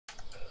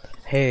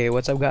Hey,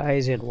 what's up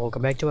guys, and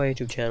welcome back to my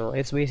YouTube channel.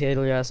 It's me,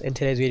 Elias. In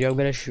today's video, I'm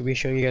going to be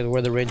showing you guys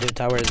where the Ranger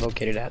Tower is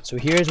located at. So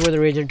here's where the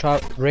Ranger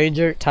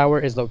Tower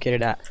is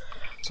located at.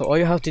 So all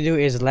you have to do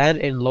is land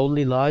in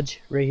Lonely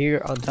Lodge right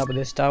here on top of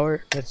this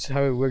tower. That's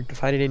how it works to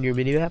find it in your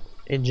mini map.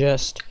 And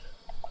just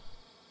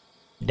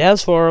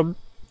dance for him.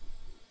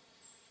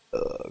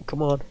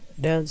 Come on,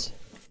 dance.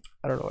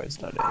 I don't know why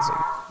it's not dancing.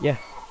 Yeah,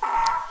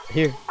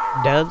 here,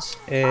 dance,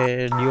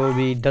 and you'll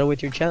be done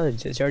with your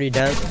challenge. It's already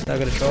danced. It's not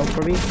gonna show up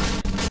for me.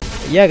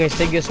 Yeah guys,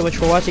 thank you so much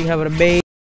for watching. Have an amazing